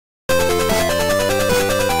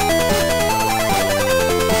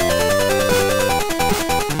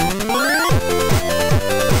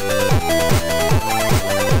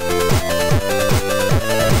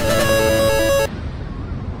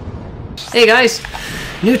Hey guys,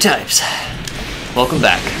 Newtypes. Welcome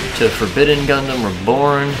back to Forbidden Gundam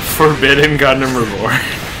Reborn. Forbidden Gundam Reborn.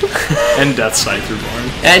 And Death Scythe Reborn.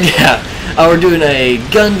 And yeah, we're doing a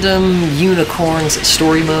Gundam Unicorns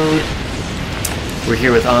story mode. We're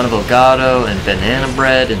here with Ana Delgado and Banana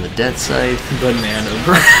Bread in the Death Scythe. Banana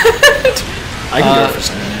Bread. I can go for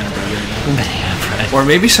some banana bread right now. Banana Bread. Or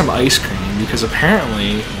maybe some ice cream, because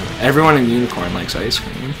apparently everyone in Unicorn likes ice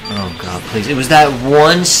cream. Oh god, please. It was that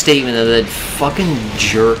one statement of that fucking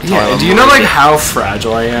jerk. Yeah, do you know like how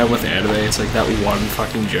fragile I am with anime? It's like that one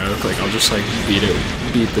fucking joke. Like I'll just like beat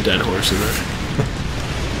the dead horse of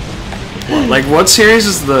it. Like what series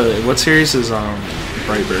is Bright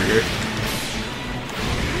Burger?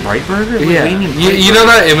 Bright Burger? Wait, Yeah. what do you mean? You know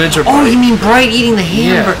that image of Oh, you mean Bright eating the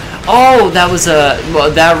hamburger? Yeah. Oh, that was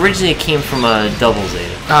well, that originally came from Double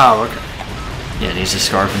Zeta. Oh, okay. Yeah, and he's just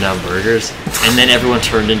scarfing down burgers. And then everyone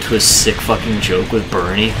turned into a sick fucking joke with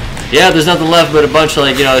Bernie. Yeah, there's nothing left but a bunch of,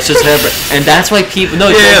 like, you know, it's just hamburger. And that's why people... No,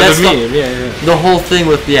 that's the meme. Yeah. The whole thing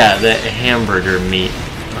with, yeah, the hamburger meat.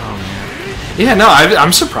 Oh, man. Yeah, no,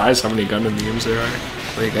 I'm surprised how many Gundam memes there are.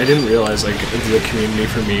 Like, I didn't realize, like, the community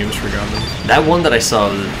for memes for Gundam. That one that I saw,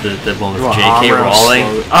 the one with J.K.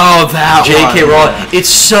 Rowling. Oh, that J.K. one. Rowling. It's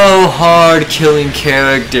so hard killing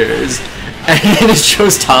characters. And it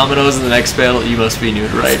shows Tomatoes in the next panel. You must be new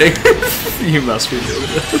to writing. You must be new to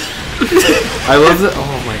this. I love that.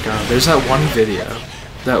 Oh my god, there's that one video.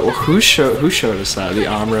 Who showed us that? The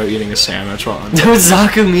Amuro eating a sandwich while on. That was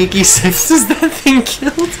Zakumiki 6. Is that thing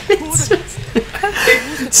killed?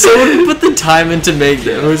 Someone put the time in to make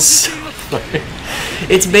that. It was so funny.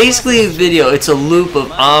 It's basically a video. It's a loop of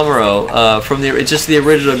Amuro from it's just the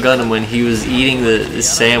original Gundam when he was eating the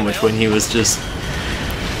sandwich when he was just.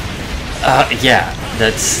 Yeah,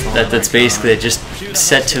 that's basically it, just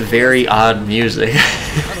set to very odd music.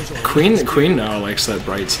 Queen now likes that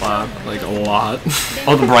Bright Slap like a lot.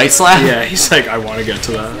 Oh, the Bright Slap? Yeah, he's like, I want to get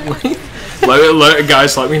to that.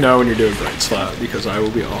 Guys, let me know when you're doing Bright Slap because I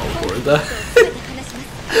will be all aboard that.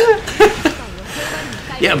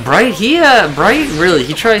 Yeah, Bright. Bright really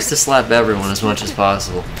he tries to slap everyone as much as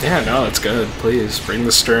possible. Yeah, no, that's good. Please bring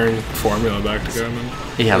the Stern formula back to Gundam.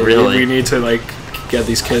 Yeah, really. We need to like. Get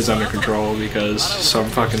these kids under control because some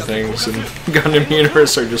fucking things in Gundam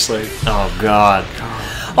universe are just like oh god.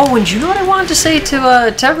 Oh, and you know what I wanted to say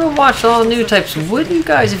to everyone watch all Newtypes? Would you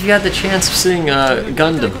guys, if you had the chance of seeing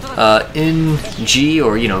Gundam in G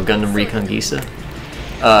or Gundam Reconquista?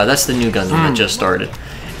 That's the new Gundam that just started,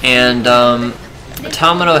 and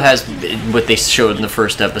Tomato has what they showed in the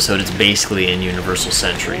first episode. It's basically in Universal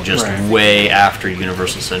Century, just way after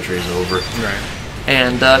Universal Century is over. Right.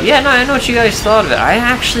 And yeah, no, I know what you guys thought of it.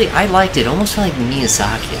 I liked it. Almost felt like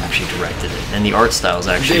Miyazaki actually directed it, and the art style's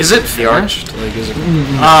actually. Is it finished? Like, is it?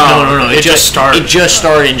 No. It just started. It just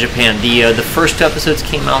started in Japan. The first two episodes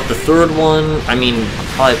came out. The third one, I mean,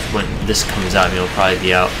 probably when this comes out, it'll probably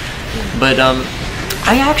be out. But I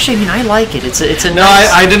like it. It's a. No,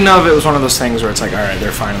 nice... I didn't know if it was one of those things where it's like, all right,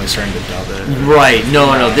 they're finally starting to dub it. Right.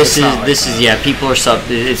 No. This is that. yeah. People are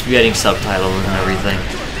it's getting subtitled and everything.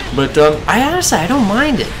 But I honestly don't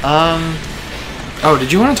mind it. Oh,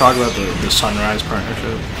 did you want to talk about the Sunrise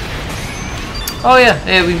partnership? Oh yeah,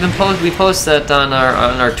 we post that on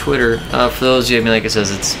our Twitter. For those of you, I mean, like it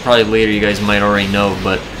says, it's probably later. You guys might already know,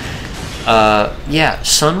 but yeah,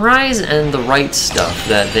 Sunrise and the Right Stuff,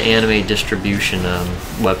 that the anime distribution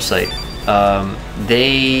website.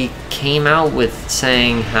 They came out with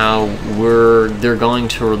saying how they're going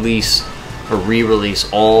to release. Or re-release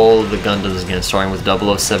all the Gundams again, starting with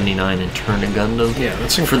 0079 and Turn to Gundam. Yeah,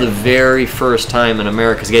 that's incredible. For the very first time in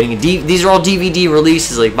America. Getting these are all DVD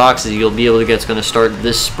releases, like boxes you'll be able to get. It's going to start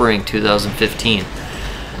this spring, 2015.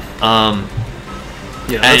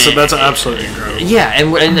 Yeah, that's absolutely incredible. Yeah,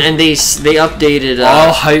 and they updated.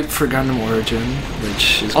 All hype for Gundam Origin,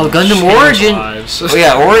 which is Gundam Origin. Oh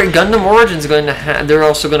yeah, Gundam Origin's going to have. They're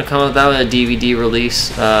also going to come out with a DVD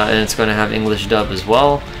release, and it's going to have English dub as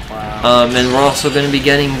well. And we're also going to be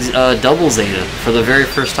getting Double Zeta for the very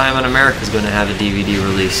first time in America is going to have a DVD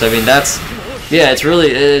release. I mean, it's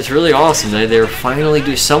really awesome. They're finally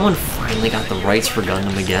someone finally got the rights for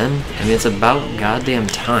Gundam again. I mean, it's about goddamn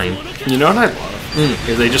time. You know what I love?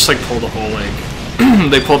 Is they just like pull the whole like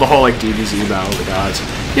DBZ Battle of the Gods.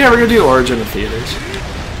 Yeah, we're gonna do Origin in theaters.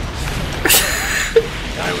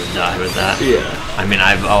 I would die with that. Yeah. I mean,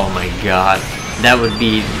 oh my god, that would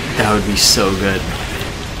be so good.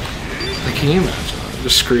 Like, can you imagine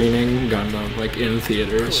just screening Gundam like in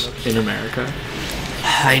theaters in America?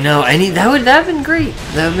 I know. That would have been great.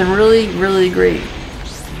 That would have been really, really great.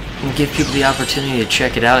 and give people the opportunity to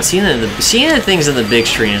check it out. Seeing the things in the big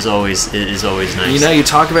screen is always nice. You know, you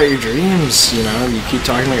talk about your dreams. You know, you keep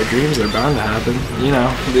talking about your dreams. They're bound to happen. You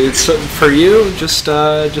know, it's for you. Just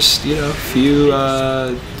you know, a few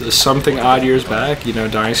something odd years back. You know,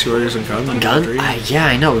 Dynasty Warriors and Gundam. Yeah,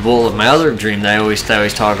 I know. Well, my other dream that I always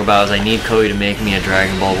talk about is I need Koei to make me a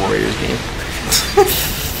Dragon Ball Warriors game.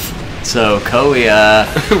 So Koei, a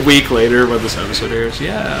week later when this episode airs,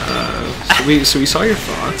 so we saw your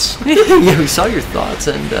thoughts. Yeah, we saw your thoughts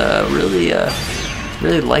and really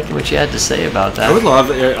liking what you had to say about that. I would love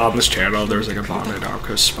it on this channel. There's like a Bandai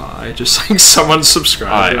Namco spy, just like someone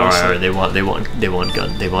subscribed. All right. They want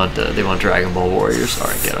Dragon Ball Warriors. All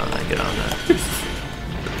right, get on that.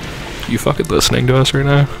 You fucking listening to us right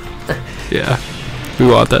now? Yeah, we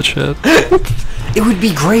want that shit. It would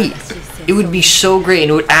be great. It would be so great,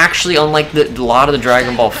 and it would actually, unlike a lot of the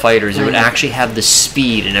Dragon Ball fighters, it would actually have the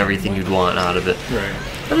speed and everything you'd want out of it. Right.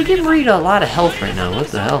 But we didn't read a lot of health right now. What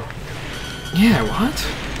the hell? Yeah, what?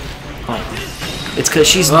 Oh. It's because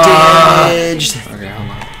she's damaged. Okay,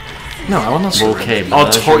 hold on. No, I want to. Okay,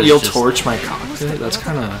 but you'll torch my cockpit. That's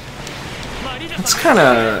kind of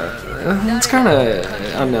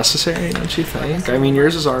unnecessary, don't you think? I mean,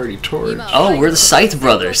 yours is already torched. Oh, we're the Scythe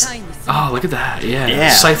brothers. Oh, look at that! Yeah.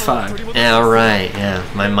 Scythe 5. Yeah, all right. Yeah,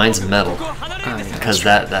 mine's metal. Because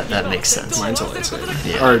that makes sense. Mine's a lightsaber.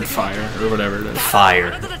 Yeah. Or fire, or whatever it is.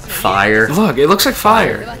 Fire. Look, it looks like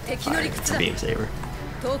fire. Fire. It's a beam saber.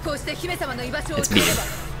 It's beam.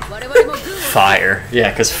 Fire. Yeah,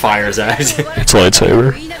 because fire's actually. It's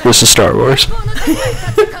lightsaber. This is Star Wars.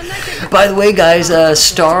 By the way, guys,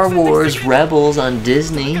 Star Wars Rebels on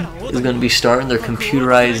Disney is going to be starting their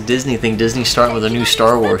computerized Disney thing. Disney's starting with a new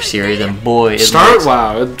Star Wars series, and boy,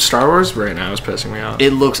 wow, Star Wars right now is pissing me off.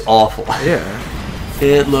 It looks awful. Yeah.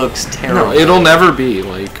 It looks terrible. No, it'll never be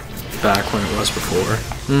like back when it was before.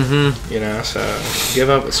 Mm-hmm. You know, so give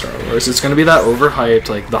up with Star Wars. It's going to be that overhyped,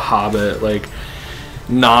 like The Hobbit, like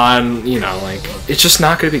like it's just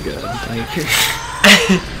not going to be good. Like.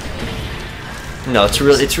 No, it's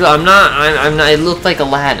real. I'm not. It looked like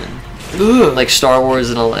Aladdin. Ugh. Like Star Wars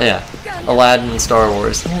and Aladdin and Star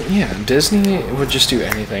Wars. Well, yeah, Disney would just do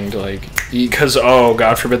anything to because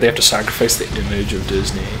God forbid they have to sacrifice the image of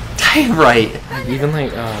Disney. Right. Even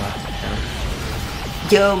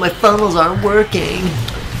yo, my funnels aren't working.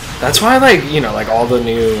 That's why all the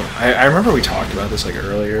new. I remember we talked about this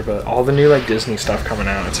earlier, but all the new Disney stuff coming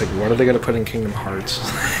out. It's when are they gonna put in Kingdom Hearts?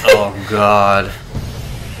 Oh God.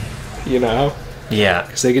 You know. Yeah,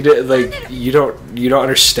 because they could do you don't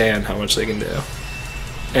understand how much they can do,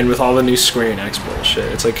 and with all the new Square Enix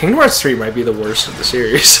bullshit, it's Kingdom Hearts 3 might be the worst of the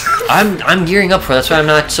series. I'm gearing up for it. That's why I'm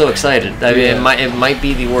not so excited. I mean, it might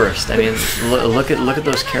be the worst. I mean, look at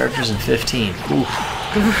those characters in 15.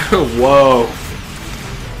 Whoa,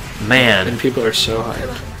 man! And people are so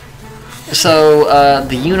hyped. So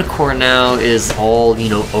the unicorn now is all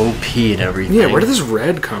OP and everything. Yeah, where did this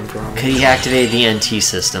red come from? Because he activated the NT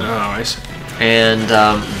system. Oh, I see. And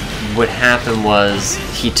what happened was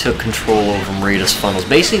he took control over Marita's funnels.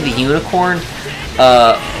 Basically, the unicorn,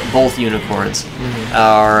 both unicorns,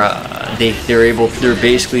 are they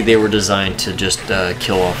were designed to just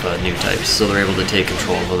kill off Newtypes. So they're able to take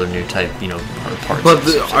control of other Newtype parts. But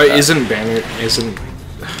isn't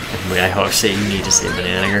I hope say you need to say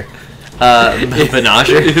Bananager.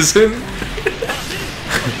 Banager isn't.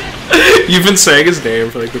 You've been saying his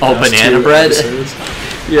name for the past Banana Bread. Episodes.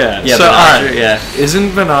 Yeah. Yeah, so, Banager, yeah.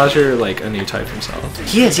 Isn't Banager a new type himself?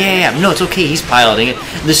 He is, yeah. No, it's okay. He's piloting it.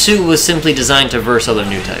 The suit was simply designed to verse other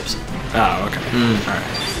new types. Oh, okay. All right.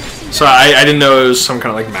 So I didn't know it was some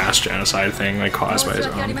kind of mass genocide thing caused by his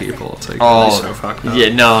own people. It's so fucked up.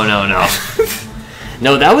 Yeah, no.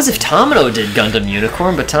 No, that was if Tomino did Gundam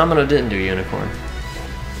Unicorn, but Tomino didn't do Unicorn.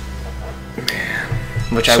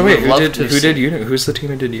 Which I would love to see. Who's the team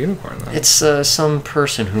who did Unicorn, though? It's some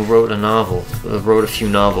person who wrote a novel, wrote a few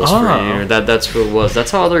novels for Unicorn. That's who it was.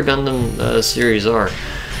 That's how other Gundam series are.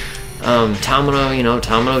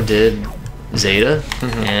 Tomino did Zeta,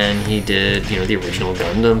 and he did, the original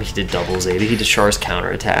Gundam. He did Double Zeta. He did Char's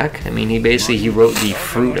Counterattack. I mean, he wrote the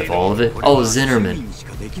fruit of all of it. Oh, Zinnerman.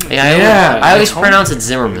 I always pronounce it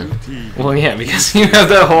Zimmerman. Well, yeah, because you have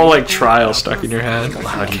that whole trial stuck in your head.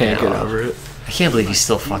 I can't get over it. I can't believe he's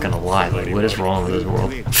still fucking alive. What is wrong with this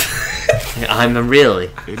world? I'm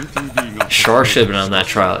really. Char should have been on that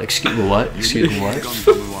trial. Excuse me, what?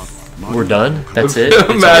 We're done? That's it?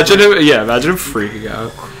 Imagine him freaking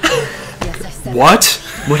out. What?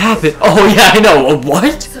 What happened? Oh, yeah, I know.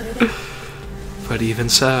 What? But even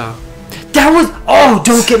so. That was... Oh,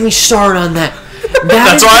 don't get me started on that.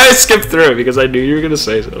 That's why I skipped through it, because I knew you were going to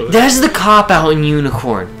say something. That's the cop-out in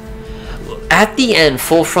Unicorn. At the end,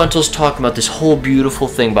 Full Frontal's talking about this whole beautiful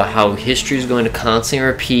thing about how history is going to constantly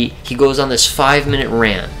repeat. He goes on this 5-minute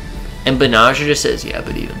rant, and Banagher just says, yeah,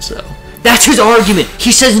 but even so. That's his argument.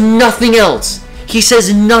 He says nothing else. He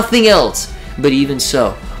says nothing else. But even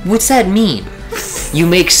so. What's that mean? You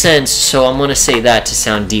make sense, so I'm going to say that to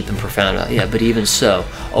sound deep and profound. Yeah, but even so.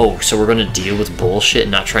 Oh, so we're going to deal with bullshit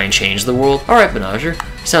and not try and change the world? Alright, Banagher.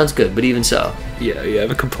 Sounds good, but even so. Yeah, you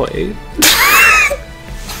have a complaint?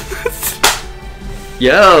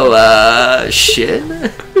 Yo, shit.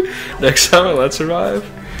 Next time on Let's Survive,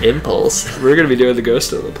 Impulse. we're going to be doing the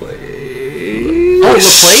Ghost of Laplace. Oh,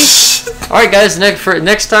 Laplace? Alright, guys,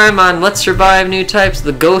 next time on Let's Survive Newtypes,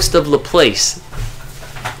 the Ghost of Laplace.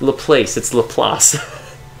 Laplace, it's Laplace.